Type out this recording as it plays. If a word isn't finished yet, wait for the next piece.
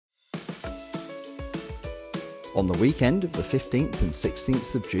On the weekend of the 15th and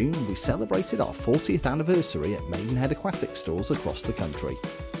 16th of June, we celebrated our 40th anniversary at Maidenhead Aquatic stores across the country.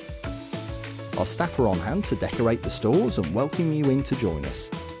 Our staff are on hand to decorate the stores and welcome you in to join us.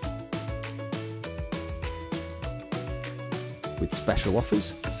 With special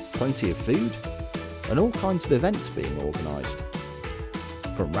offers, plenty of food, and all kinds of events being organised.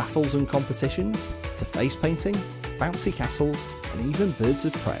 From raffles and competitions, to face painting, bouncy castles, and even birds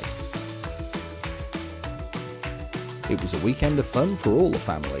of prey. It was a weekend of fun for all the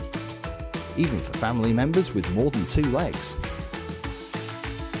family, even for family members with more than 2 legs.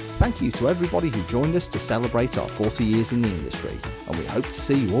 Thank you to everybody who joined us to celebrate our 40 years in the industry, and we hope to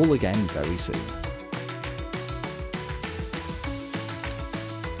see you all again very soon.